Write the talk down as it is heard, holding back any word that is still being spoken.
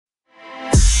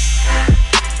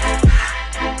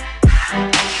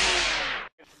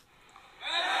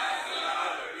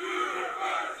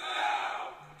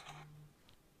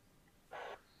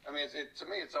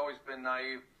been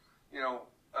naive.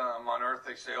 On Earth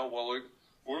they say, oh, well,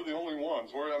 we're the only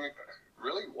ones.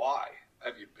 Really, why?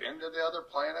 Have you been to the other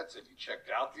planets? Have you checked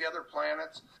out the other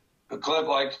planets? Cliff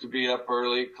likes to be up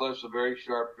early. Cliff's a very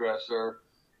sharp dresser.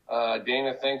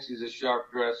 Dana thinks he's a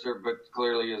sharp dresser, but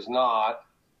clearly is not.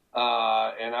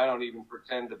 And I don't even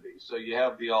pretend to be. So you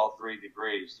have the all 3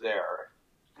 degrees there.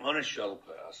 On a shuttle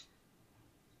pass.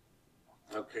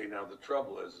 Okay, now the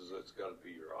trouble is it's got to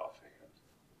be your offhand.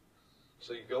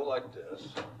 So you go like this.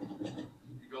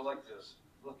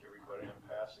 Look, everybody, I'm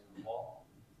passing the ball.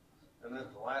 And then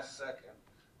at the last second,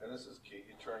 and this is key,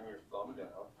 you turn your thumb down.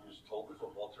 You just hold the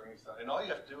football, turn your thumb. And all you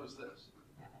have to do is this.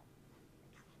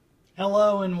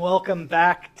 Hello and welcome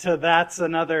back to That's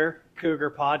Another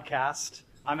Cougar podcast.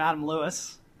 I'm Adam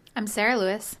Lewis. I'm Sarah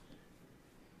Lewis.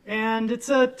 And it's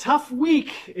a tough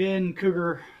week in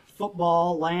Cougar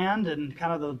football land and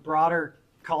kind of the broader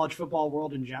college football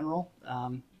world in general.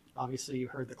 Obviously, you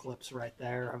heard the clips right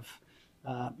there of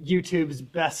YouTube's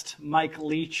best Mike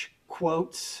Leach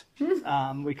quotes.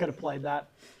 We could have played that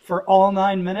for all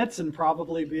 9 minutes and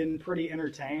probably been pretty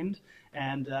entertained.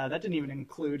 And that didn't even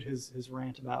include his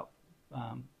rant about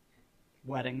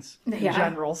weddings in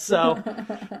general. So,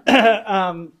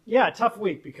 tough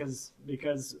week because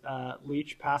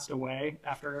Leach passed away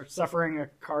after suffering a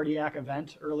cardiac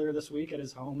event earlier this week at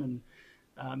his home in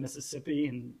Mississippi,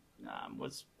 and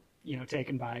was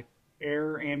taken by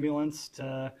air ambulance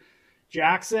to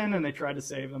Jackson, and they tried to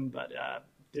save him, but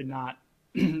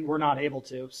were not able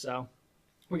to. So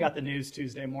we got the news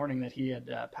Tuesday morning that he had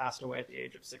passed away at the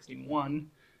age of 61.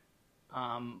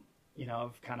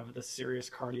 Of kind of this serious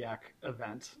cardiac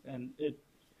event. And it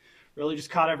really just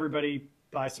caught everybody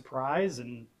by surprise,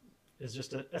 and is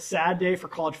just a sad day for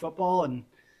college football. And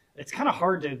it's kind of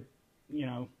hard to,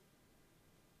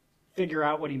 figure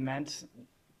out what he meant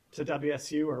to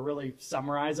WSU or really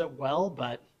summarize it well.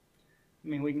 But,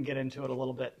 we can get into it a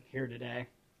little bit here today.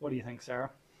 What do you think,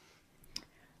 Sarah?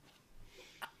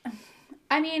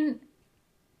 I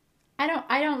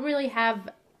don't really have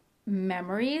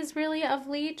memories really of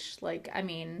Leach, like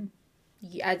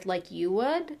you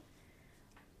would.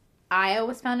 I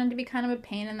always found him to be kind of a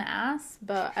pain in the ass,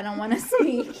 but I don't want to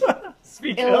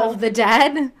speak ill of the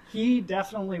dead. He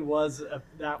definitely was.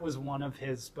 That was one of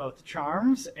his both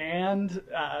charms, and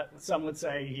some would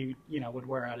say he would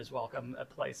wear out his welcome at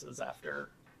places after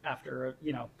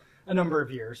a number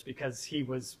of years, because he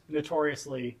was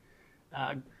notoriously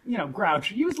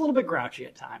grouchy. He was a little bit grouchy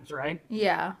at times, right?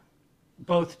 Yeah.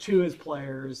 Both to his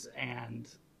players and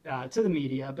to the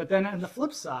media. But then on the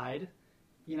flip side,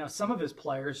 some of his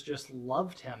players just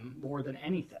loved him more than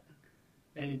anything.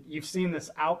 And you've seen this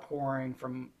outpouring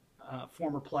from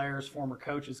former players, former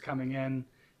coaches coming in,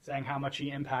 saying how much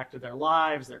he impacted their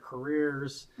lives, their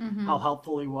careers, how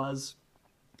helpful he was.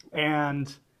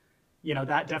 And,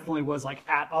 that definitely was like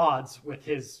at odds with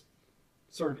his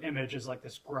sort of image as like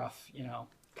this gruff,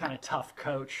 kind of tough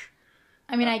coach.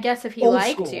 I guess if he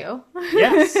liked school. You.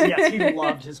 Yes, he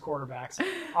loved his quarterbacks.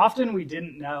 Often we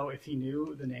didn't know if he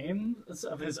knew the names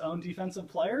of his own defensive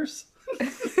players.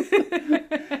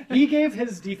 He gave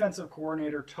his defensive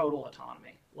coordinator total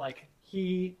autonomy. Like,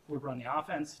 he would run the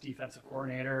offense, defensive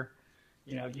coordinator,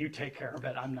 you take care of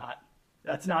it.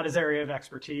 That's not his area of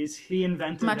expertise. He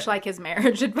invented much like his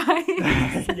marriage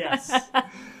advice.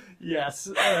 Yes,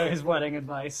 his wedding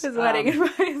advice.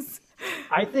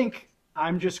 I think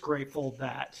I'm just grateful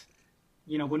that,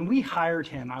 when we hired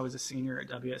him, I was a senior at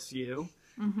WSU,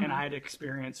 and I had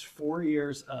experienced 4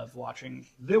 years of watching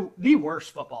the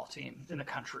worst football team in the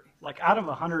country. Like, out of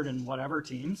 100 and whatever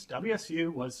teams,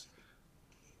 WSU was,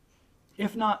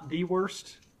 if not the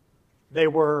worst, they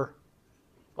were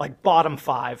like bottom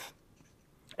 5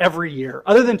 every year,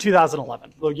 other than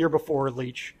 2011, the year before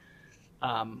Leach,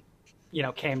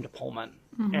 came to Pullman.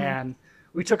 And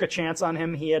we took a chance on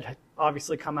him. He had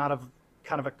obviously come out of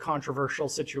kind of a controversial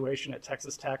situation at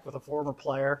Texas Tech with a former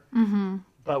player.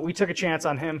 But we took a chance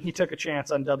on him. He took a chance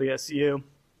on WSU.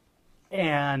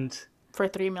 And for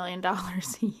 $3 million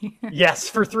a year. Yes,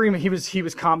 for $3 million. He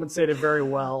was compensated very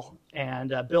well.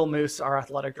 And Bill Moose, our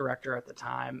athletic director at the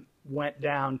time, went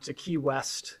down to Key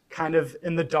West kind of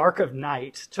in the dark of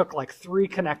night, took like 3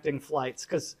 connecting flights,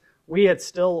 because we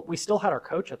still had our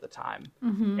coach at the time,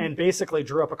 and basically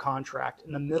drew up a contract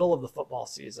in the middle of the football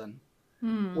season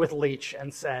with Leach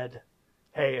and said,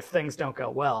 hey, if things don't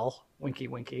go well, winky,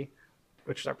 winky,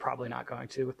 which they're probably not going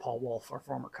to with Paul Wolf, our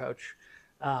former coach,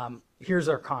 here's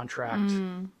our contract.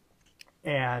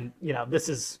 And, this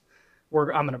is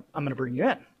where I'm going to bring you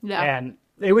in. Yeah. And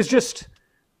it was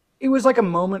like a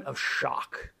moment of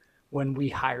shock when we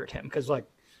hired him. Cause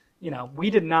we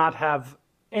did not have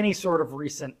any sort of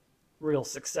recent real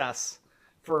success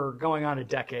for going on a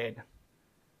decade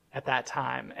at that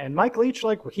time. And Mike Leach,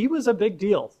 like, he was a big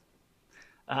deal.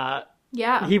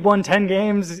 Yeah. He won 10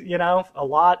 games, a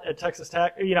lot at Texas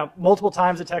Tech, multiple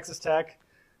times at Texas Tech.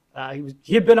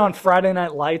 He had been on Friday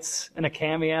Night Lights in a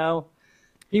cameo.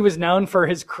 He was known for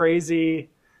his crazy,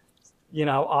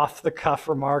 off the cuff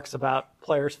remarks about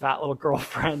players' fat little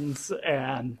girlfriends,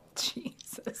 and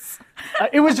Jesus.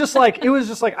 It was just like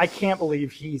I can't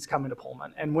believe he's coming to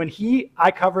Pullman. And when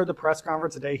I covered the press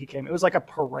conference the day he came, it was like a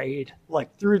parade,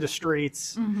 like through the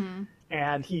streets,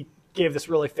 and he gave this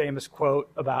really famous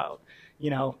quote about,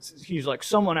 he's like,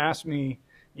 someone asked me,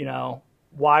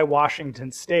 why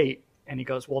Washington State? And he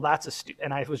goes, well,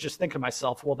 and I was just thinking to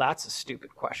myself, well, that's a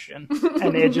stupid question.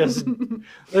 And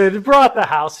it brought the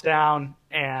house down.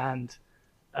 And,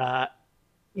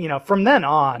 from then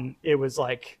on, it was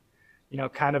like,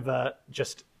 kind of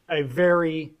just a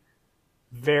very,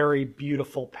 very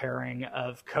beautiful pairing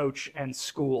of coach and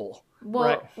school. Well,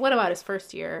 right? What about his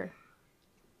first year?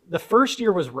 The first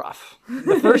year was rough.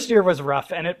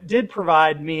 And it did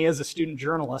provide me as a student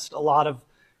journalist a lot of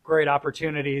great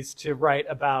opportunities to write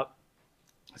about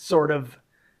sort of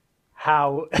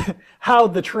how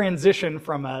the transition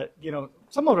from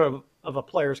somewhat of a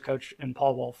player's coach in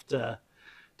Paul Wolf to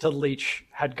Leach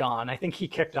had gone. I think he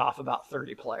kicked off about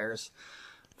 30 players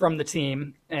from the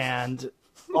team. And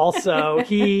also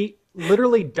he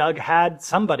literally had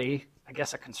somebody, I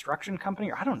guess a construction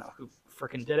company, or I don't know who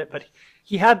freaking did it, but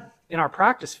he had in our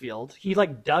practice field, he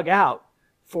like dug out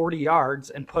 40 yards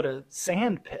and put a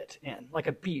sand pit in, like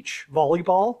a beach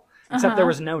volleyball, except there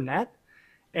was no net.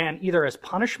 And either as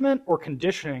punishment or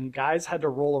conditioning, guys had to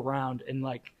roll around and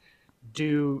like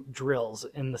do drills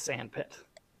in the sand pit.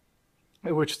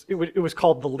 It was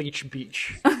called the Leach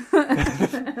Beach.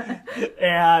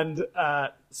 And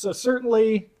so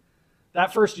certainly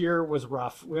that first year was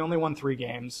rough. We only won 3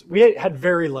 games. We had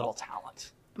very little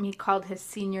talent. He called his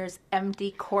seniors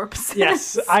empty corpses.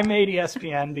 Yes, I made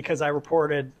ESPN because I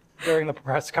reported during the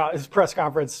press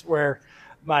conference where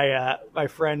my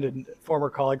friend and former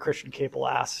colleague Christian Capel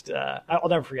asked, I'll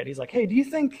never forget, he's like, hey, do you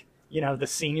think, the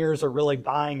seniors are really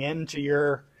buying into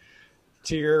your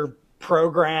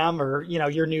program or,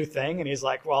 your new thing? And he's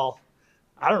like, well,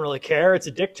 I don't really care. It's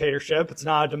a dictatorship. It's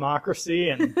not a democracy.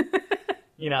 And,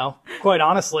 quite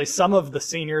honestly, some of the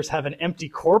seniors have an empty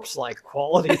corpse-like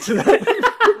quality to them.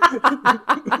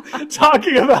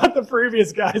 Talking about the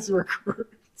previous guys'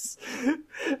 recruits.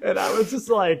 And I was just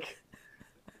like,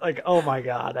 oh my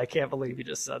God, I can't believe you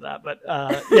just said that. But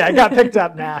it got picked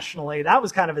up nationally. That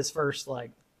was kind of his first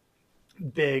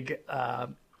big,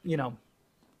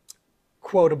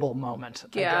 quotable moment,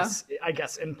 I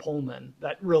guess, in Pullman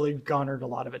that really garnered a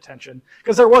lot of attention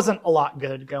because there wasn't a lot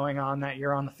good going on that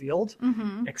year on the field,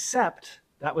 except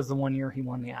that was the one year he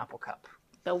won the Apple Cup.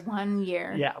 The 1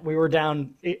 year. Yeah, we were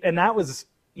down, and that was,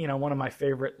 one of my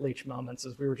favorite Leach moments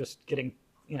is we were just getting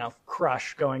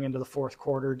crushed going into the fourth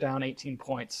quarter, down 18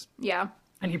 points. Yeah.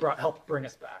 And he helped bring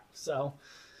us back. So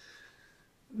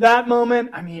that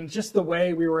moment, I mean, just the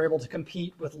way we were able to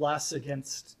compete with less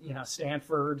against,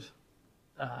 Stanford.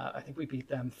 I think we beat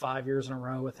them 5 years in a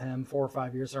row with him, 4 or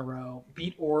 5 years in a row.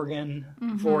 Beat Oregon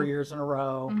 4 years in a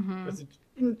row. With,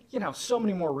 so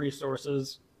many more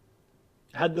resources.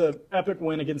 Had the epic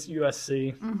win against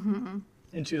USC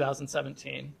in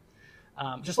 2017.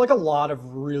 Just like a lot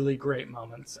of really great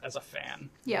moments as a fan.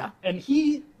 Yeah. And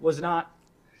he was not,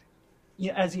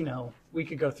 as you know, we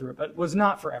could go through it, but was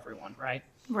not for everyone, right?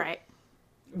 Right.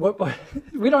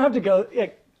 We don't have to go,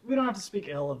 we don't have to speak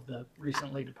ill of the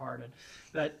recently departed,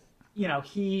 but,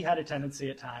 he had a tendency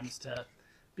at times to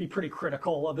be pretty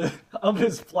critical of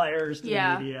his players to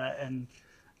the media, and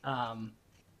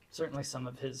certainly some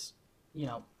of his,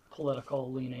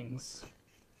 political leanings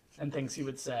and things he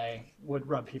would say would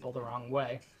rub people the wrong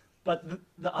way. But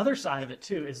the other side of it,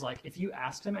 too, is like if you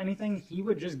asked him anything, he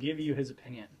would just give you his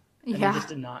opinion. And he just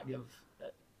did not give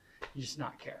it. He just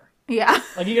not care. Yeah.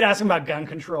 Like you could ask him about gun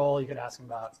control. You could ask him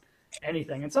about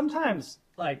anything. And sometimes,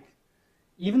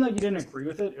 even though you didn't agree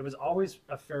with it, it was always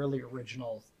a fairly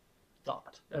original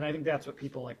thought. And I think that's what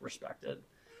people, respected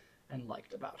and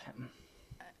liked about him.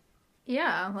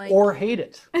 Yeah, or hate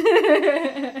it, But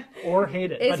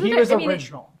he was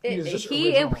original. He was just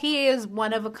original. He is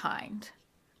one of a kind.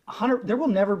 There will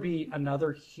never be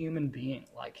another human being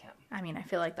like him. I mean, I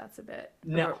feel like that's a bit.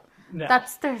 No.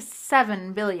 There's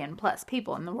 7 billion plus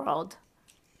people in the world.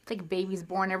 It's like babies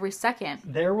born every second.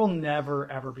 There will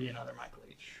never ever be another Mike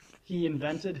Leach. He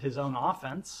invented his own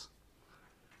offense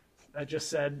that just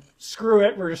said, "Screw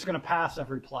it, we're just going to pass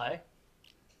every play."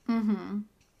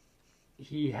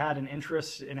 he had an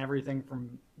interest in everything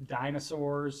from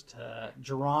dinosaurs to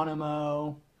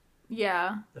Geronimo.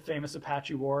 Yeah. The famous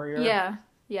Apache warrior. Yeah.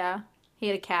 Yeah. He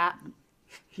had a cat.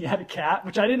 He had a cat,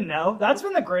 which I didn't know. That's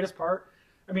been the greatest part.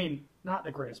 I mean, not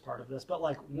the greatest part of this, but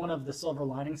like one of the silver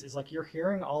linings is like you're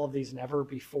hearing all of these never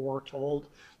before told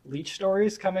Leach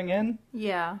stories coming in.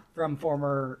 Yeah. From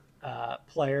former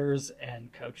players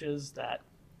and coaches that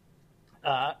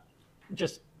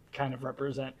just kind of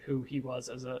represent who he was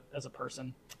as a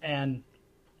person. And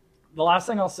the last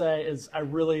thing I'll say is I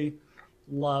really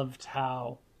loved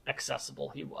how accessible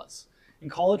he was. In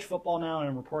college football now and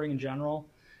in reporting in general,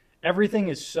 everything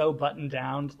is so buttoned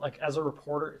down. Like as a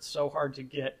reporter, it's so hard to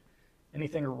get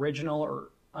anything original or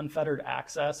unfettered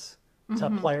access to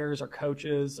players or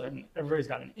coaches, and everybody's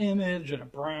got an image and a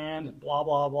brand and blah,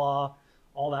 blah, blah,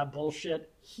 all that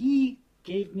bullshit. He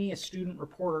gave me a student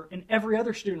reporter, and every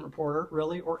other student reporter,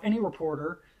 really, or any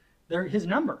reporter, his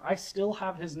number. I still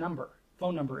have his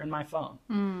phone number in my phone.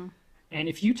 And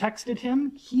if you texted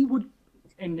him, he would,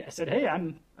 and I said, hey,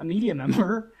 I'm a media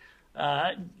member,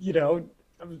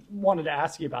 wanted to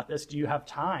ask you about this. Do you have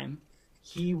time?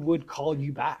 He would call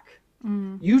you back.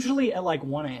 Usually at like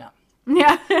 1 a.m.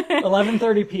 Yeah.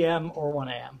 11:30 p.m. or 1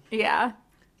 a.m. Yeah.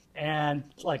 And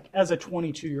like as a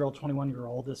 22-year-old,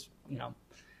 21-year-old, this,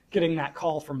 getting that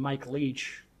call from Mike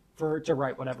Leach to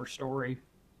write whatever story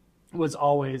was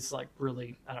always like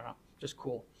really, I don't know, just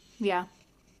cool. Yeah.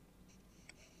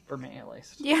 For me, at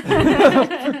least.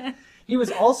 Yeah. He was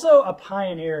also a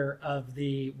pioneer of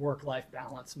the work-life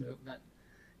balance movement.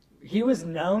 He was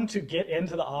known to get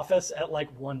into the office at like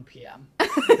 1 p.m.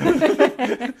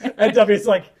 At W, it's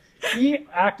like he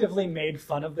actively made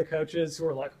fun of the coaches who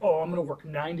were like, oh, I'm going to work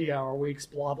 90-hour weeks,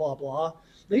 blah, blah, blah.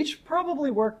 Leach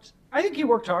probably I think he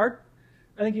worked hard.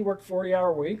 I think he worked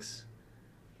 40-hour weeks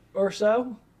or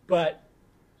so, but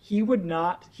he was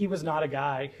not a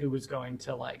guy who was going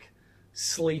to like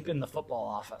sleep in the football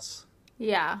office.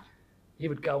 Yeah. He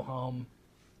would go home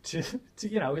to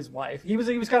his wife. He was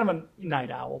kind of a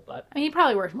night owl, but I mean, he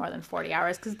probably worked more than 40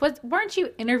 hours because weren't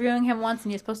you interviewing him once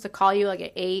and he was supposed to call you like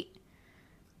at 8?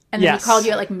 And then he called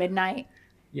you at like midnight.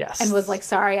 Yes. And was like,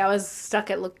 sorry, I was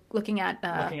stuck at looking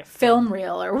at film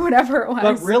reel or whatever it was.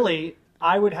 But really,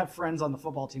 I would have friends on the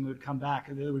football team who would come back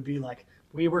and it would be like,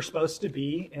 we were supposed to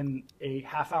be in a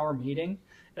half-hour meeting.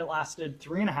 It lasted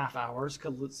 3.5 hours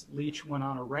because Leach went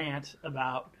on a rant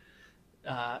about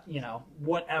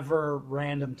whatever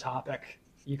random topic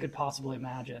you could possibly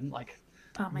imagine, like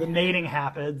the mating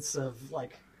habits of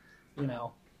like,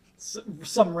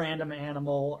 some random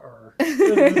animal or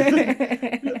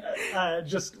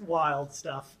just wild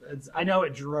stuff. I know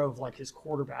it drove like his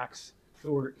quarterbacks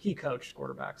he coached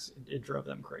quarterbacks. It drove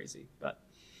them crazy. But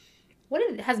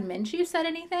has Minshew said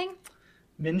anything?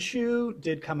 Minshew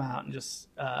did come out and just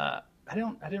I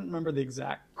didn't remember the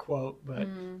exact quote, but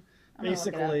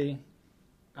basically.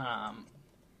 I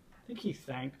think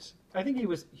he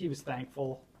was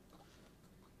thankful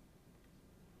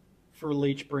for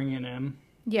Leach bringing him.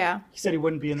 Yeah. He said he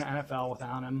wouldn't be in the NFL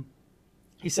without him.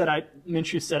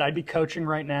 Minshew said, I'd be coaching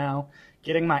right now,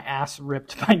 getting my ass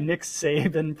ripped by Nick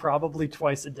Saban probably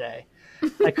twice a day.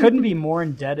 I couldn't be more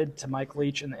indebted to Mike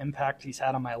Leach and the impact he's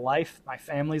had on my life, my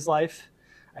family's life.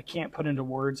 I can't put into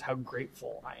words how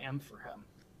grateful I am for him.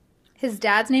 His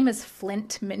dad's name is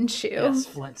Flint Minshew. Yes,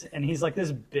 Flint. And he's like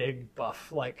this big,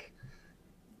 buff, like,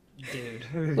 dude.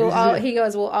 He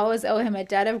goes, we'll always owe him a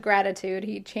debt of gratitude.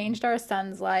 He changed our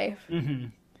son's life. Mm-hmm.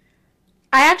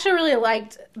 I actually really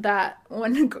liked that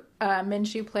when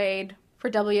Minshew played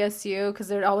for WSU, because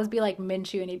there'd always be like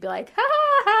Minshew and he'd be like, ha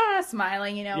ha ha,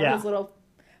 smiling, with his little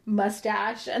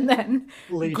mustache, and then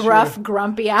Leach, gruff,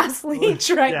 grumpy ass Leach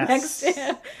next to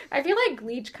him. I feel like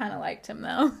Leach kind of liked him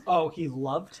though. Oh, he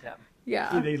loved him.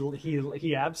 Yeah,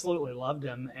 he absolutely loved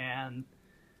him, and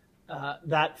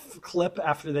that clip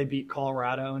after they beat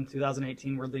Colorado in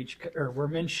 2018, where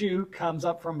Minshew comes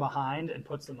up from behind and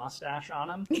puts the mustache on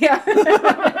him.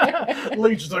 Yeah,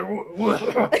 Leach is like,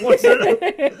 "What's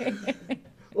it?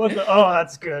 Oh,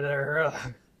 that's good."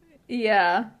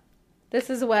 Yeah. This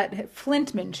is what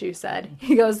Flint Minshew said.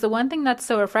 He goes, the one thing that's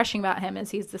so refreshing about him is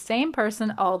he's the same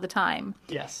person all the time.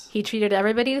 Yes. He treated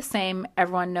everybody the same.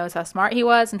 Everyone knows how smart he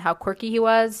was and how quirky he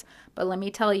was. But let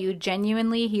me tell you,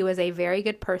 genuinely, he was a very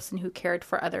good person who cared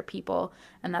for other people.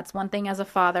 And that's one thing as a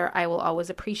father I will always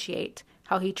appreciate,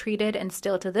 how he treated and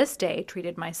still to this day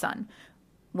treated my son.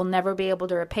 We'll never be able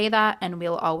to repay that, and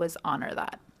we'll always honor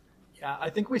that. Yeah, I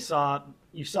think you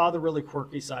saw the really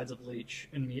quirky sides of Leach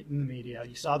in the media.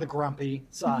 You saw the grumpy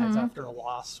sides after a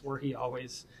loss, where he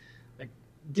always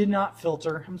did not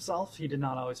filter himself. He did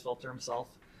not always filter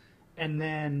himself. And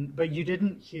then, but you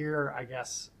didn't hear, I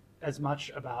guess, as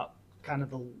much about kind of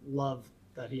the love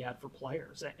that he had for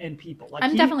players and people. Like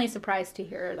I'm definitely surprised to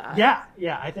hear that.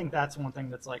 Yeah. I think that's one thing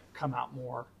that's like come out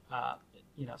more,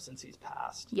 since he's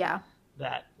passed. Yeah.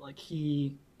 That like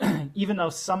he, even though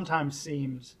sometimes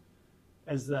seems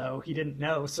as though he didn't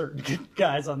know certain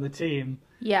guys on the team,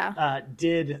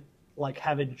 did like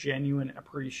have a genuine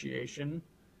appreciation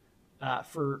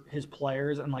for his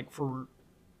players and like for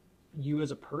you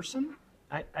as a person,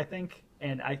 I think.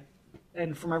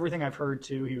 And from everything I've heard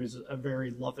too, he was a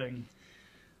very loving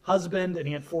husband, and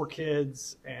he had 4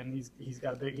 kids, and he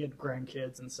had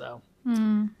grandkids, and so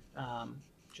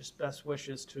just best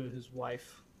wishes to his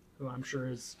wife, who I'm sure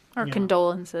is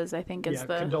condolences. I think is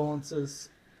the condolences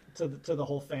to the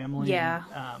whole family. Yeah,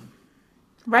 and,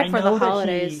 right for the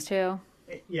holidays too.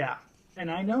 Yeah,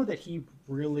 and I know that he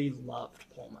really loved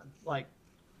Pullman. Like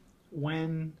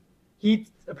when he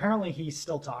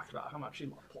still talked about how much he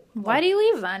loved Pullman. Why did he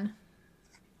leave then?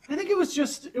 I think it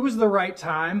was the right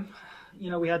time.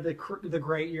 We had the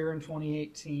great year in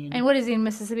 2018. And what is he in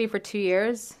Mississippi for 2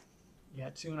 years? Yeah,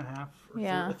 2.5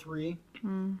 or 3.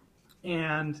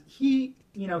 And he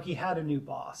had a new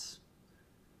boss.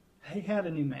 He had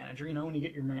a new manager. When you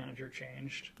get your manager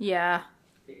changed. Yeah.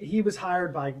 He was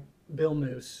hired by Bill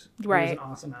Moose, who was an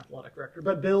awesome athletic director.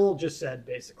 But Bill just said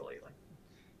basically, like,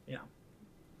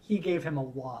 he gave him a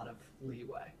lot of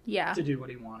leeway to do what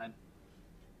he wanted.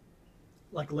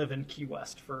 Like live in Key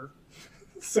West for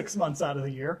 6 months out of the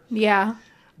year. Yeah.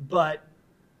 But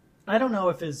I don't know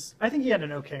if I think he had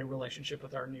an okay relationship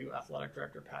with our new athletic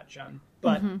director, Pat Chun.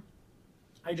 But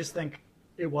I just think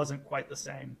it wasn't quite the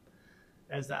same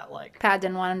as that, like... Pat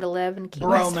didn't want him to live in Key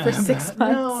West for 6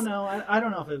 months. No, I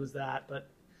don't know if it was that, but,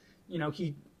 I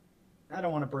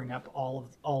don't want to bring up all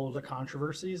of the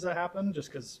controversies that happened,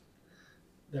 just because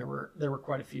there were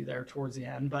quite a few there towards the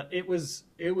end. But it was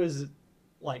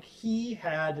like he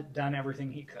had done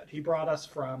everything he could. He brought us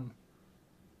from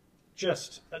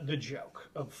just the joke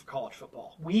of college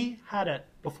football. We had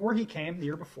before he came, the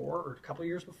year before, or a couple of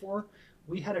years before,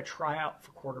 we had a tryout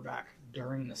for quarterback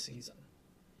during the season,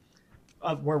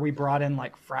 where we brought in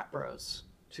like frat bros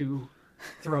to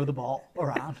throw the ball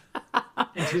around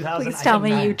in 2000. Please tell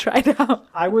me you tried out.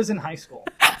 I was in high school.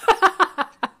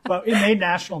 But it made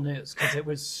national news because it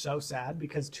was so sad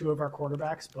because 2 of our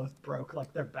quarterbacks both broke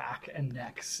like their back and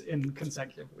necks in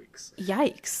consecutive weeks.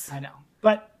 Yikes. I know.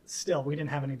 But still, we didn't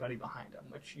have anybody behind them,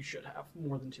 which you should have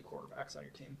more than 2 quarterbacks on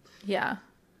your team. Yeah.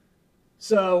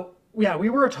 So, yeah, we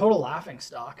were a total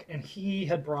laughingstock, and he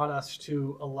had brought us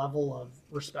to a level of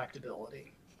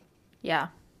respectability. Yeah.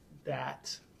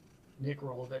 That Nick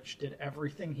Rolovich did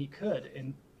everything he could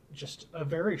in just a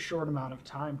very short amount of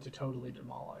time to totally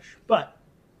demolish. But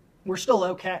we're still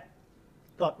okay,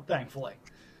 thankfully.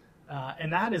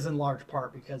 And that is in large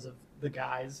part because of the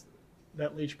guys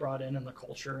that Leach brought in and the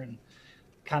culture and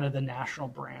kind of the national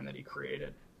brand that he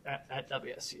created at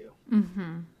WSU.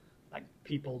 Mm-hmm. Like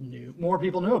more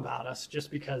people knew about us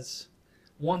just because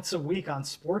once a week on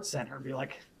SportsCenter, be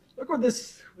like, look what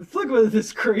this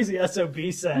crazy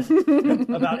SOB said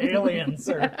about aliens.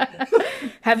 Or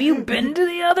have you been to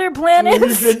the other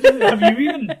planets? Have you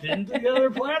even been to the other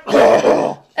planet?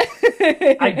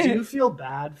 I do feel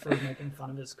bad for making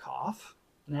fun of his cough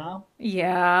now.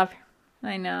 Yeah,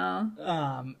 I know.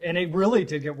 And it really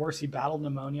did get worse. He battled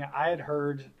pneumonia. I had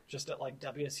heard just at like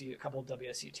a couple of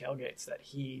WSU tailgates that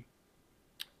he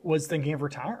was thinking of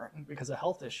retiring because of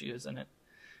health issues, and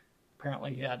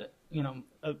apparently he had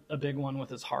a big one with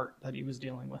his heart that he was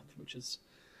dealing with, which is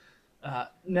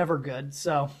never good.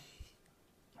 So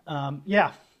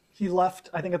he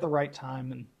left, I think, at the right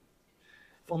time, and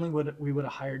if only we would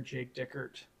have hired Jake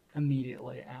Dickert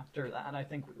immediately after that, I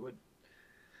think we would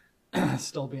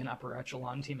still be an upper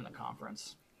echelon team in the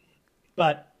conference.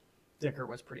 But Dickert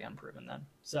was pretty unproven then.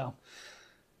 So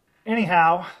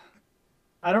anyhow,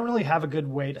 I don't really have a good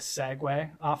way to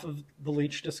segue off of the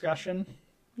Leach discussion.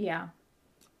 Yeah.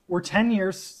 We're 10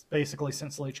 years basically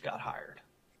since Leach got hired.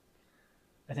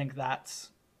 I think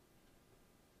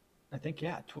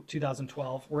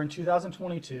 2012. We're in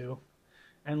 2022.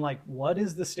 And like, what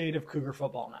is the state of Cougar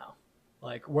football now?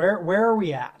 Like, where are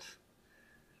we at?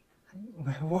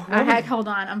 Hold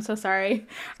on. I'm so sorry.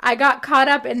 I got caught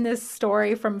up in this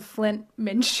story from Flint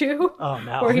Minshew. Oh,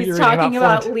 no. Where he's talking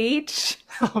about Leach.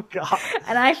 Oh, God.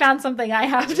 And I found something I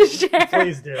have to share.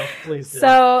 Please do.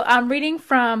 So I'm reading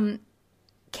from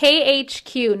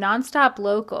KHQ, Nonstop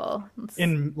Local.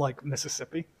 In, like,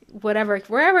 Mississippi? Wherever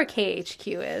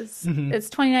KHQ is. Mm-hmm. It's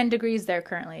 29 degrees there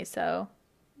currently, so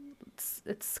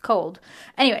it's cold.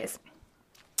 Anyways,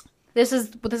 this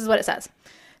is what it says.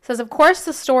 Says, of course,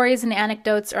 the stories and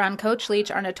anecdotes around Coach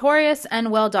Leach are notorious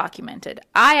and well documented.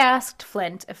 I asked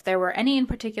Flint if there were any in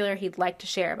particular he'd like to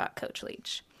share about Coach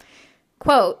Leach.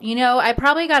 Quote, I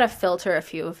probably got to filter a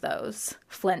few of those,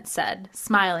 Flint said,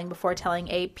 smiling before telling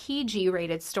a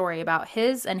PG-rated story about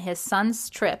his and his son's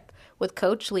trip with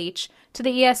Coach Leach to the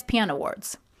ESPN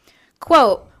Awards.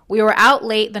 Quote, we were out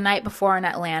late the night before in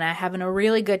Atlanta having a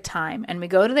really good time, and we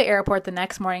go to the airport the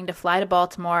next morning to fly to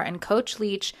Baltimore, and Coach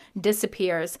Leach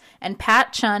disappears, and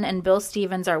Pat Chun and Bill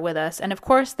Stevens are with us, and of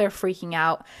course they're freaking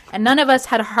out, and none of us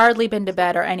had hardly been to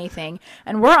bed or anything,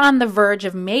 and we're on the verge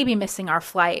of maybe missing our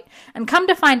flight, and come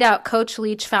to find out Coach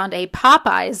Leach found a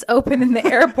Popeyes open in the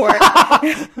airport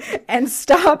and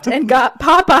stopped and got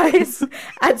Popeyes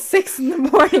at 6 in the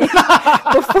morning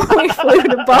before we flew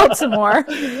to Baltimore.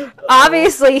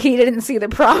 Obviously, he didn't see the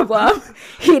problem.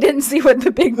 He didn't see what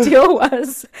the big deal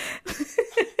was.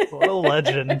 What a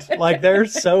legend. Like,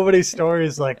 there's so many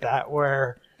stories like that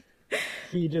where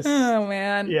he just... Oh,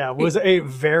 man. Yeah, was a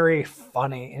very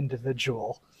funny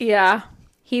individual. Yeah.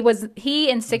 He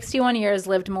in 61 years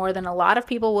lived more than a lot of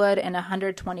people would in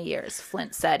 120 years,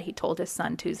 Flint said. He told his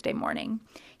son Tuesday morning.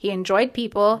 He enjoyed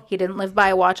people. He didn't live by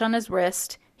a watch on his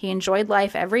wrist. He enjoyed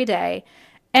life every day.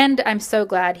 And I'm so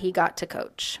glad he got to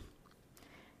coach.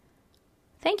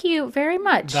 Thank you very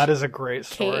much. That is a great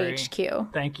story.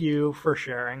 KHQ. Thank you for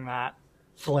sharing that,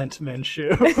 Flint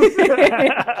Minshew.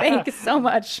 Thank you so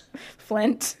much,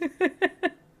 Flint.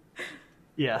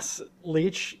 Yes,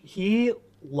 Leach, he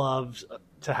loved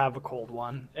to have a cold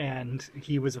one, and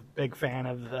he was a big fan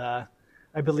of the,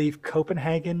 I believe,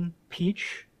 Copenhagen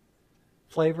peach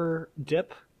flavor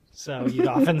dip. So you'd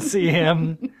often see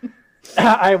him.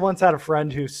 I once had a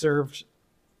friend who served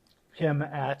him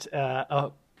at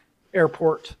a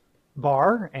airport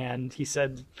bar, and he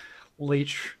said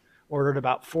Leach ordered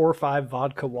about 4 or 5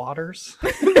 vodka waters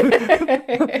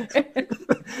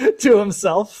to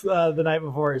himself the night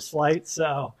before his flight.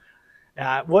 So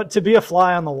what to be a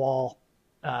fly on the wall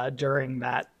during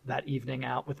that evening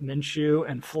out with Minshew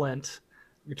and Flint,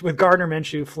 with Gardner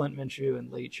Minshew, Flint Minshew,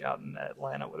 and Leach out in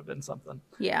Atlanta would have been something.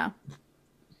 Yeah.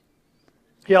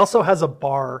 He also has a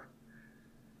bar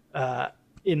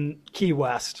in Key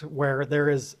West where there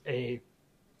is a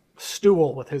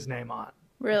stool with his name on it.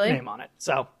 Really? Name on it.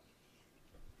 So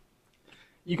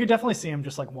you could definitely see him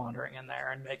just like wandering in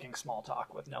there and making small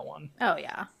talk with no one. Oh,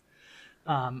 yeah.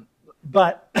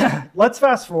 But let's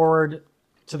fast forward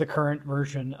to the current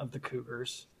version of the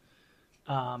Cougars.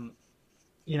 We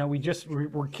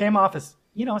came off as,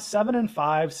 a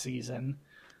 7-5 season.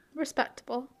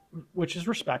 Respectable. Which is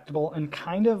respectable and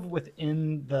kind of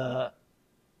within the,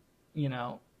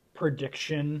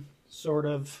 prediction sort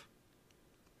of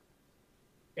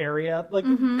area, like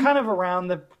kind of around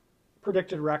the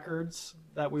predicted records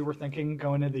that we were thinking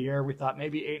going into the year. We thought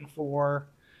maybe 8-4,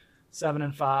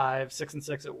 7-5,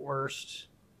 6-6 at worst,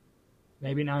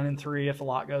 maybe 9-3 if a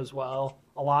lot goes well.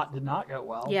 A lot did not go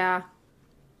well. Yeah.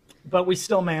 But we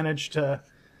still managed to,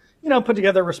 put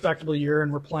together a respectable year,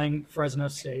 and we're playing Fresno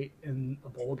State in a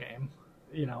bowl game,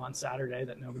 on Saturday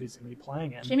that nobody's going to be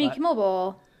playing in. Jimmy Kimmel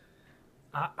Bowl.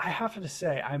 I have to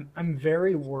say, I'm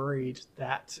very worried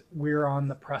that we're on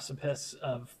the precipice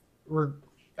of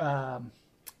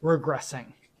regressing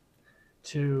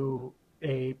to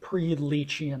a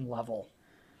pre-Leachian level.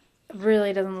 It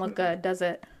really doesn't look good, does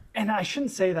it? And I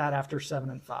shouldn't say that after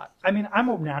 7-5. I mean, I'm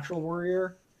a natural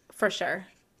worrier. For sure.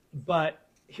 But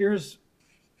here's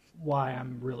why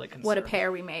I'm really concerned. What a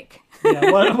pair we make.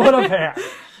 Yeah, what a pair.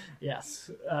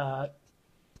 Yes.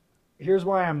 Here's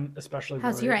why I'm especially worried.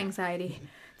 How's your anxiety?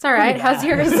 It's all right. How's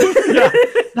yours? Yeah,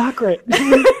 not great.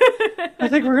 I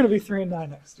think we're going to be 3-9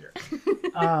 next year.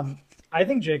 I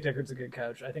think Jake Dickert's a good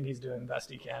coach. I think he's doing the best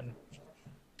he can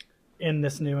in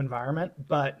this new environment.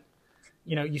 But,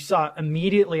 you saw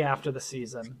immediately after the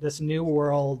season, this new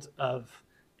world of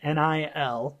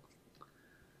NIL,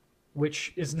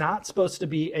 which is not supposed to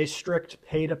be a strict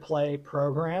pay-to-play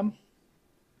program,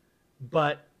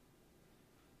 but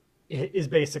it is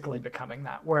basically becoming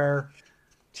that, where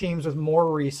teams with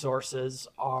more resources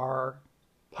are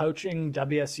poaching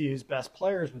WSU's best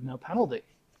players with no penalty.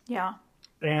 Yeah.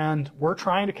 And we're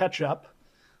trying to catch up.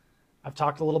 I've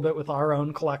talked a little bit with our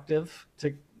own collective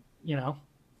to,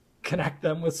 connect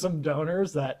them with some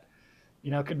donors that,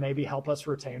 could maybe help us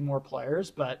retain more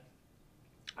players. But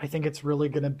I think it's really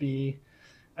going to be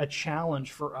a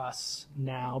challenge for us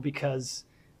now, because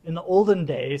in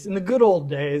the good old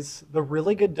days, the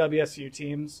really good WSU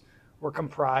teams were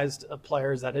comprised of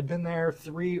players that had been there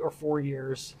 3 or 4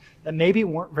 years that maybe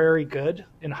weren't very good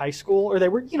in high school, or they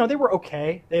were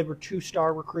okay. They were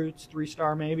 2-star recruits,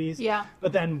 3-star maybes. Yeah.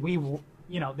 But then we,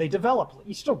 they develop.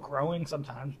 You're still growing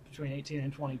sometimes between 18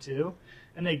 and 22,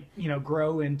 and they,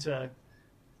 grow into,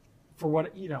 for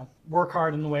what, work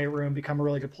hard in the weight room, become a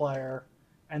really good player,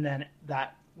 and then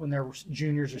that when they're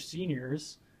juniors or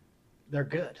seniors, they're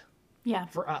good. Yeah.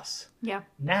 For us. Yeah.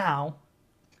 Now,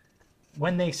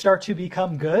 when they start to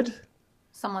become good,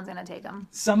 someone's going to take them.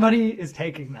 Somebody is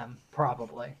taking them,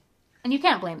 probably. And you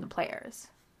can't blame the players.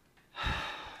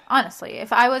 Honestly,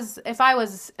 if I was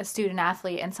a student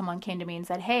athlete and someone came to me and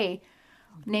said, "Hey,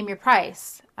 name your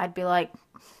price," I'd be like,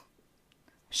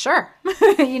 "Sure."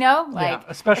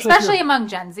 Especially among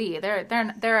Gen Z. They're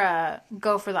a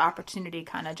go for the opportunity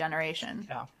kind of generation.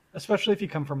 Yeah. Especially if you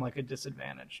come from like a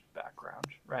disadvantaged background,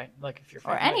 right? Like if you're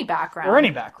or any background,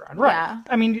 right? Yeah.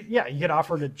 I mean, yeah, you get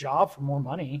offered a job for more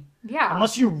money. Yeah.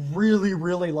 Unless you really,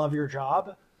 really love your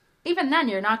job. Even then,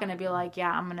 you're not going to be like,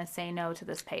 "Yeah, I'm going to say no to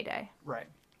this payday." Right.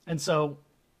 And so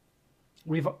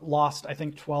we've lost, I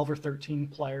think, 12 or 13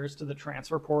 players to the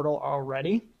transfer portal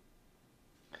already.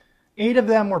 8 of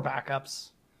them were backups,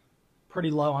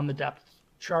 pretty low on the depth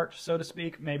chart, so to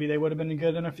speak. Maybe they would have been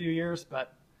good in a few years,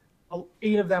 but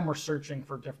 8 of them were searching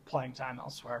for playing time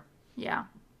elsewhere. Yeah.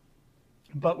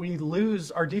 But we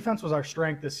lose. Our defense was our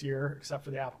strength this year, except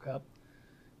for the Apple Cup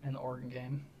and the Oregon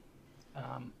game.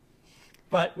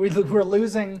 But we're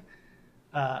losing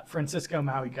Francisco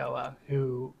Mauigoa,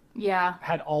 who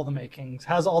has all the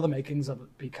makings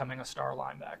of becoming a star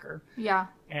linebacker. Yeah.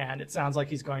 And it sounds like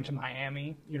he's going to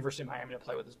University of Miami, to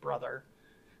play with his brother.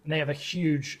 And they have a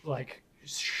huge,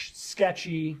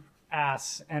 sketchy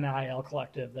ass NIL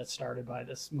collective that started by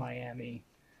this Miami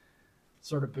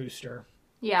sort of booster.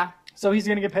 Yeah. So he's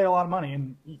going to get paid a lot of money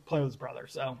and play with his brother.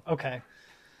 So, okay,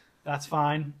 that's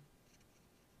fine.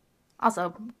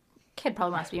 Also, kid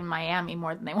probably wants to be in Miami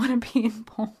more than they want to be in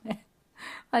Pullman.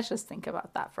 Let's just think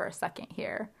about that for a second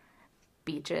here.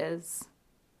 Beaches.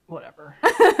 Whatever.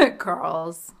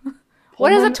 Girls.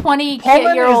 What does a 20-year-old kid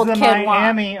want? Pullman is the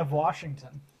Miami of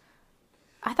Washington.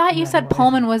 I thought you said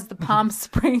Pullman was the Palm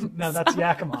Springs. No, that's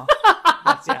Yakima.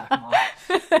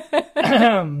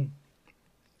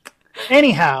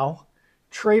 Anyhow,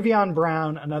 Travion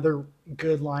Brown, another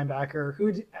good linebacker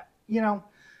who,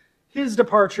 his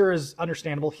departure is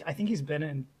understandable. I think he's been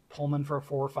in Pullman for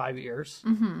 4 or 5 years.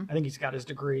 Mm-hmm. I think he's got his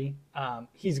degree.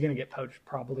 He's going to get poached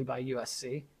probably by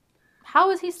USC. How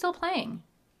is he still playing?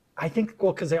 I think,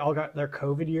 because they all got their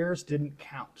COVID years didn't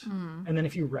count. Mm. And then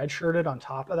if you redshirted on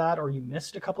top of that, or you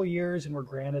missed a couple years and were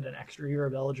granted an extra year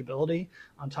of eligibility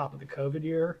on top of the COVID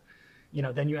year,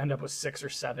 then you end up with 6 or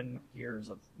 7 years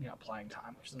of, playing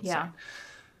time, which is insane. Yeah.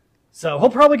 So he'll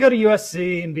probably go to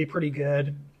USC and be pretty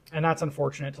good. And that's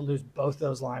unfortunate to lose both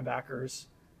those linebackers.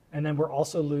 And then we're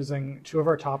also losing 2 of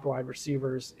our top wide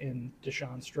receivers in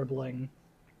Deshaun Stribling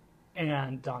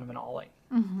and Donovan Ollie.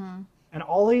 Mm-hmm. And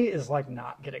Ollie is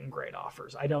not getting great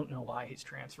offers. I don't know why he's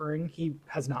transferring. He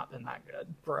has not been that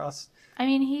good for us. I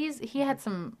mean, he had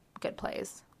some good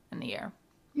plays in the year.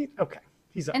 He's okay.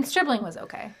 And Stribling was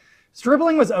okay.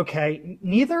 Stribling was okay.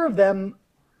 Neither of them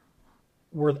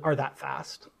are that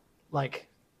fast. Part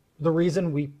of the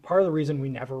reason we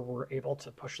never were able to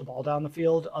push the ball down the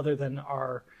field, other than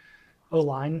our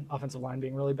offensive line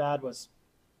being really bad, was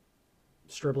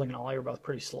Stribling and Ollie are both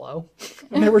pretty slow.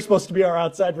 And they were supposed to be our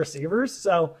outside receivers.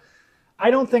 So I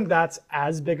don't think that's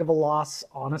as big of a loss,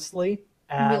 honestly.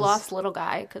 We lost little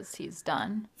guy because he's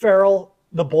done. Farrell,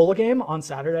 the bowl game on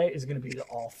Saturday is going to be the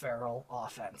all Farrell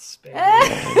offense, baby.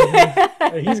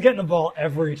 He's getting the ball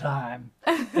every time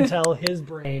until his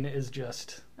brain is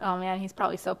just... Oh, man, he's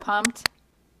probably so pumped.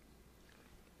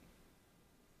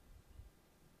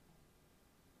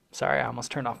 Sorry, I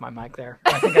almost turned off my mic there.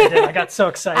 I think I did. I got so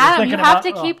excited. Adam, you have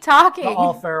to keep talking. The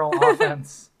all Farrell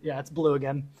offense. Yeah, it's blue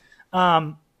again.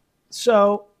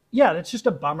 So, yeah, it's just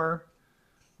a bummer.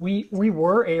 We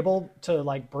were able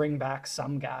to bring back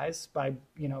some guys by,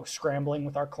 scrambling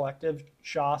with our collective.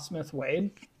 Shaw Smith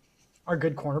Wade, our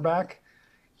good cornerback,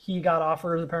 he got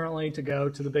offers apparently to go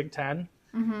to the Big Ten.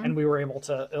 Mm-hmm. And we were able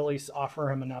to at least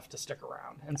offer him enough to stick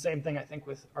around. And same thing, I think,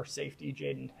 with our safety,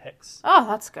 Jaden Hicks. Oh,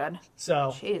 that's good.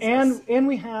 So, Jesus. and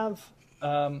we have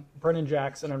Brennan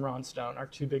Jackson and Ron Stone, our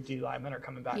 2 big D linemen, are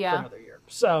coming back for another year.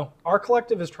 So our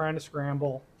collective is trying to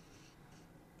scramble.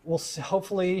 We'll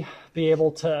hopefully be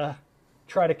able to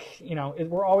try to,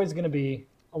 we're always going to be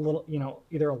a little,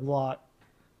 either a lot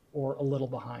or a little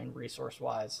behind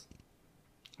resource-wise.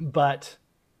 But...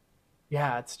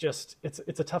 yeah, it's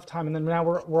a tough time. And then now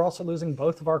we're also losing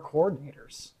both of our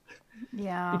coordinators.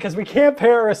 Yeah. Because we can't pay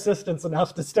our assistants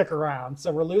enough to stick around. So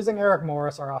we're losing Eric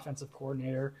Morris, our offensive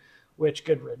coordinator, which,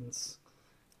 good riddance.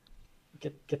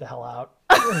 Get the hell out.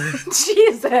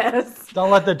 Jesus.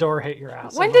 Don't let the door hit your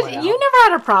ass. When did you never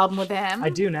had a problem with him? I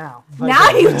do now.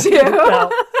 Now you do.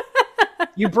 Well,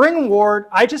 you bring Ward.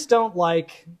 I just don't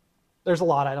like. There's a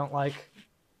lot I don't like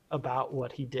about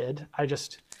what he did. I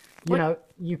just,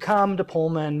 you come to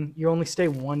Pullman. You only stay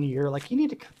 1 year. Like you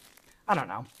need to. I don't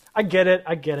know. I get it.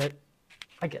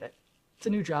 It's a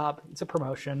new job. It's a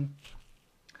promotion.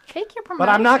 Take your promotion. But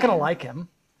I'm not gonna like him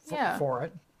for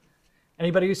it.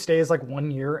 Anybody who stays like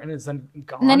 1 year and is then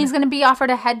gone. And then he's going to be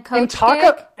offered a head coach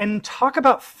and talk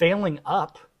about failing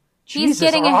up. He's Jesus,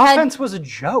 getting our offense was a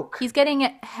joke. He's getting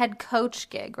a head coach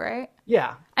gig, right?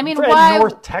 Yeah. I mean, why?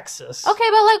 North Texas. Okay,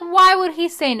 but like, why would he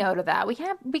say no to that? We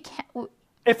can't.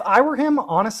 If I were him,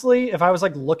 honestly, if I was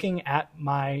like looking at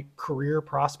my career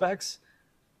prospects,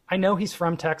 I know he's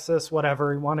from Texas,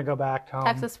 whatever. You want to go back home.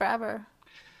 Texas forever.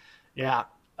 Yeah.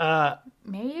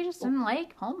 Maybe you just didn't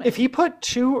like Pullman. If he put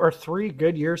 2 or 3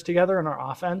 good years together in our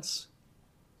offense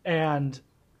and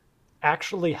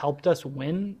actually helped us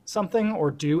win something or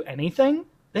do anything,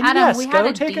 then Adam, yes, we go had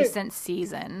a take decent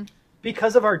season.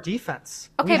 Because of our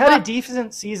defense. Okay, we had a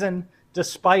decent season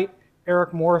despite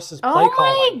Eric Morris's play calling.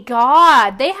 Oh my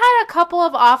God. They had a couple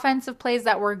of offensive plays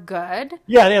that were good.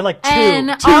 Yeah, they had like two and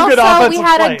good offensive also, we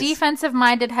had plays. A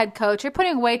defensive-minded head coach. You're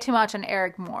putting way too much on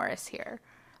Eric Morris here.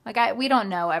 Like, we don't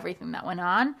know everything that went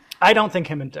on. I don't think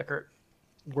him and Dickert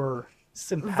were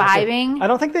sympathetic. Vibing? I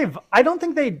don't think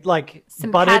they like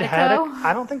butted head.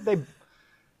 I don't think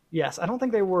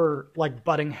they were like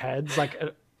butting heads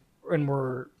and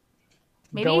were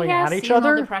going at each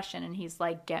other. Maybe depression and he's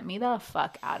like, get me the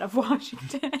fuck out of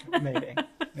Washington.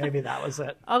 Maybe that was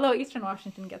it. Although Eastern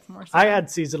Washington gets more sun. I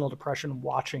had seasonal depression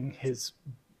watching his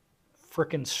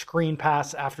freaking screen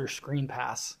pass after screen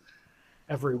pass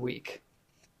every week.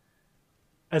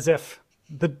 As if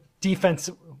the defense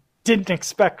didn't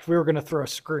expect we were going to throw a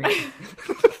screen.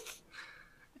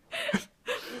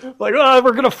 Like, oh,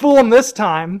 we're going to fool him this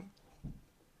time.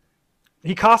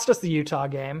 He cost us the Utah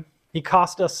game. He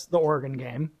cost us the Oregon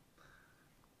game.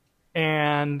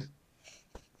 And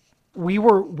we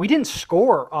didn't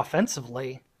score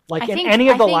offensively like in any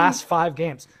of the last 5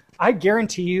 games. I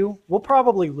guarantee you we'll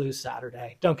probably lose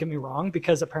Saturday. Don't get me wrong,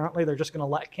 because apparently they're just going to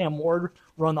let Cam Ward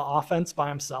run the offense by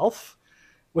himself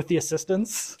with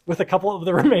a couple of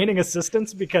the remaining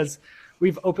assistants, because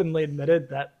we've openly admitted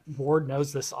that Ward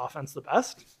knows this offense the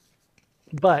best.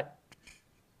 But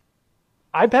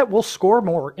I bet we'll score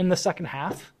more in the second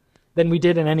half than we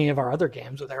did in any of our other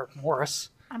games with Eric Morris.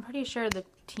 I'm pretty sure the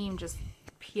team just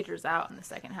peters out in the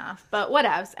second half. But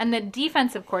whatevs. And the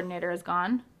defensive coordinator is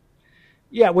gone.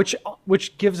 Yeah,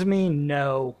 which gives me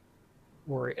no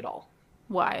worry at all.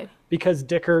 Why? Because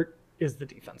Dickert is the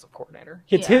defensive coordinator.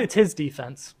 It's his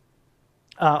defense.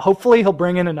 Hopefully he'll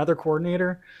bring in another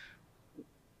coordinator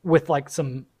with like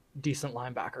some decent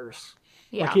linebackers.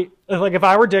 Yeah. Like if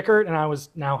I were Dickert and I was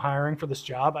now hiring for this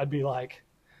job, I'd be like,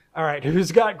 all right,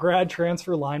 who's got grad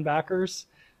transfer linebackers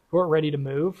who are ready to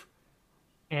move,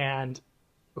 and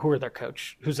who's their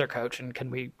coach, and can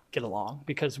we get along?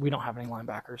 Because we don't have any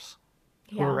linebackers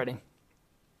who are ready.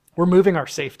 We're moving our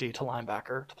safety to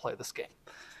linebacker to play this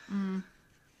game,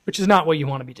 which is not what you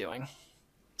want to be doing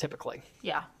typically.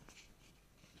 Yeah.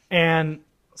 And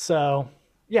so,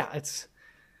 yeah,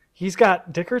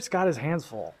 Dickert's got his hands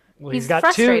full. Well, he's got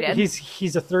frustrated.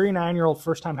 He's a 39-year-old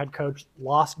first-time head coach,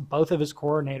 lost both of his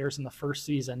coordinators in the first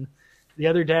season. The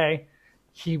other day,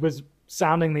 he was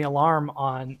sounding the alarm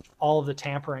on all of the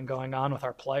tampering going on with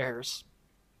our players.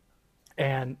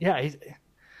 And, yeah, I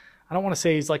don't want to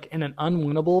say he's like in an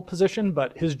unwinnable position,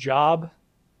 but his job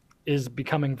is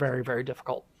becoming very, very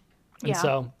difficult. And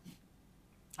so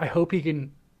I hope he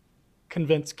can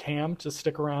convince Cam to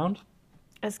stick around.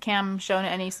 Has Cam shown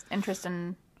any interest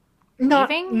in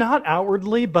leaving? Not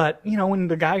outwardly, but when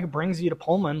the guy who brings you to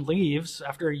Pullman leaves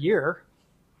after a year,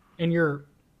 and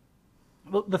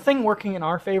the thing working in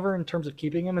our favor in terms of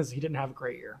keeping him is he didn't have a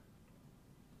great year.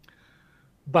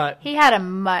 But he had a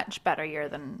much better year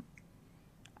than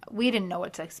we didn't know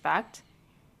what to expect.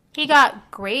 He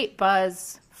got great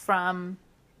buzz from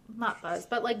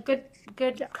but like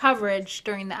good coverage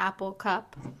during the Apple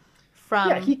Cup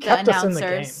from he kept the us announcers. In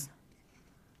the game.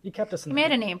 He kept us in the game. He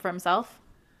made a name for himself.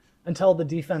 Until the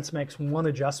defense makes one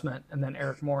adjustment, and then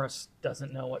Eric Morris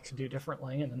doesn't know what to do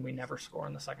differently, and then we never score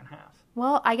in the second half.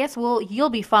 Well, I guess you'll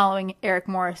be following Eric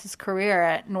Morris's career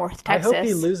at North Texas. I hope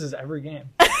he loses every game.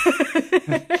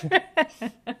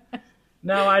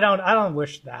 No, I don't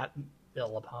wish that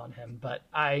ill upon him, but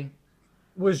I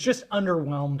was just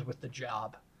underwhelmed with the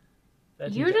job.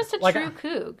 You're just a true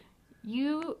Coug.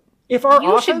 You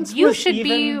should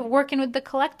be working with the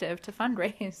collective to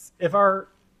fundraise. If our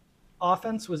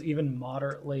offense was even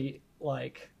moderately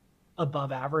like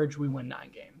above average, we win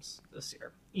 9 games this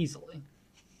year easily.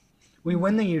 We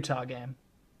win the Utah game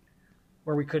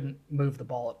where we couldn't move the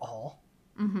ball at all.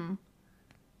 Mm-hmm.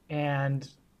 And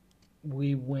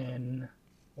we win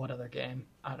what other game?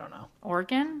 I don't know.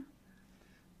 Oregon?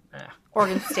 Eh.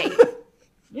 Oregon State.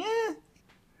 Yeah.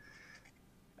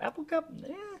 Apple Cup?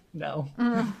 No.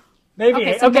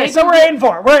 Maybe. Okay, so we're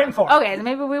 8-4. We're 8-4. Okay, then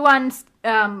maybe we won.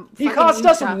 He cost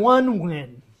us 1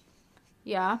 win.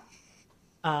 Yeah.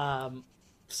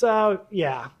 So,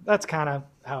 yeah, that's kind of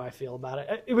how I feel about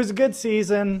it. It was a good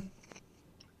season.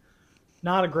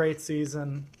 Not a great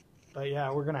season. But,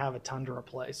 yeah, we're going to have a ton to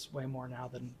replace, way more now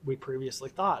than we previously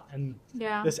thought. And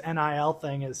this NIL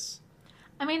thing is...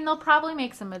 I mean, they'll probably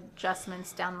make some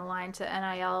adjustments down the line to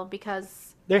NIL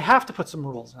because... They have to put some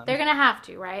rules in. They're going to have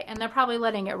to, right? And they're probably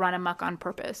letting it run amok on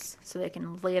purpose so they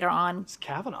can later on... It's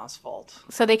Kavanaugh's fault.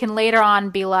 So they can later on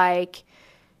be like,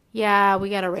 yeah, we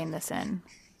got to rein this in.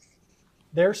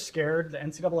 They're scared. The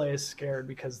NCAA is scared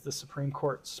because the Supreme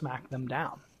Court smacked them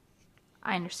down.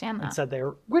 I understand that. And said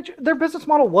which their business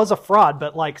model was a fraud,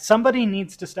 but like somebody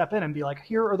needs to step in and be like,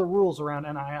 here are the rules around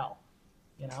NIL.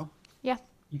 You know? Yeah.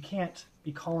 You can't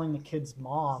be calling the kid's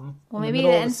mom. Well, maybe the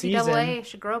NCAA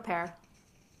should grow a pair.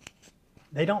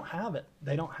 They don't have it.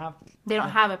 They don't have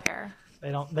a pair.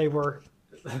 They don't. They were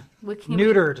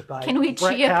neutered by Brett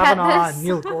Chia Kavanaugh pet and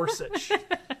Neil Gorsuch.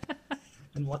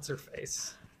 And what's her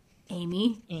face?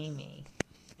 Amy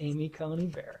Coney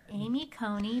Barrett. Amy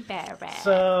Coney Barrett.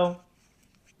 So,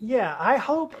 yeah, I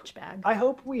hope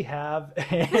we have.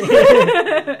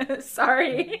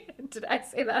 Sorry, did I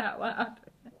say that out loud?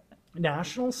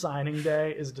 National Signing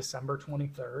Day is December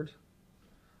 23rd.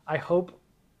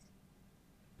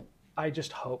 I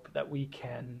just hope that we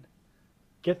can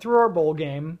get through our bowl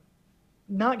game,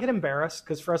 not get embarrassed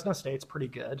because Fresno State's pretty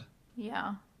good.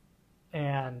 Yeah.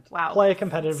 And play a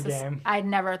competitive game. I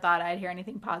never thought I'd hear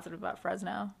anything positive about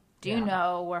Fresno. Do you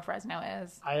know where Fresno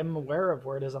is? I am aware of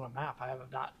where it is on a map. I have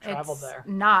not traveled there.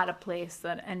 Not a place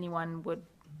that anyone would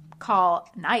call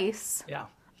nice. Yeah.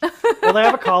 Well, they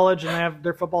have a college and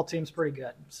their football team's pretty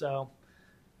good. So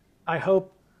I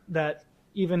hope that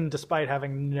even despite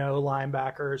having no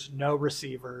linebackers, no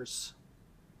receivers,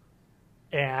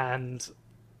 and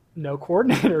no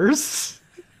coordinators.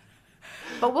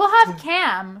 But we'll have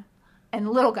Cam and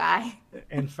little guy.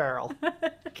 And Farrell.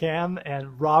 Cam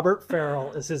and Robert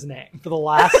Farrell is his name for the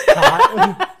last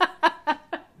time.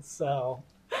 So,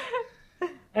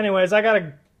 anyways, I got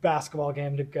a basketball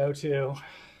game to go to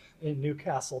in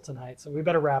Newcastle tonight, so we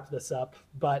better wrap this up.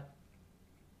 But,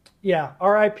 yeah,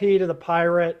 RIP to the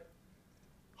Pirate.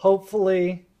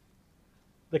 Hopefully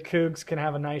the Cougs can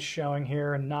have a nice showing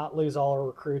here and not lose all our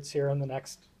recruits here in the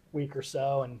next week or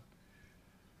so, and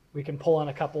we can pull in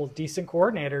a couple of decent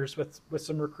coordinators with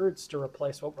some recruits to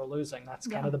replace what we're losing. That's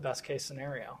kind of the best case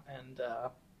scenario. And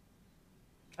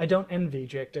I don't envy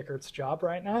Jake Dickert's job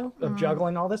right now of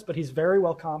juggling all this, but he's very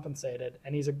well compensated,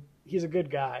 and he's a good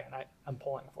guy, and I'm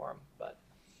pulling for him. But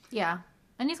yeah,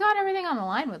 and he's got everything on the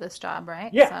line with this job,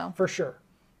 right? Yeah, for sure,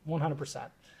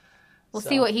 100%. We'll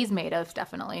see what he's made of,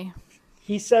 definitely.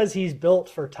 He says he's built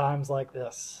for times like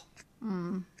this.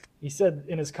 He said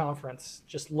in his conference,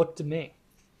 just look to me.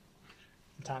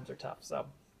 Times are tough, so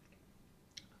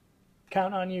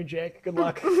count on you, Jake. Good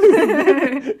luck. Go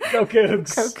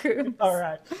Cougs. Go Cougs. All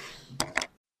right.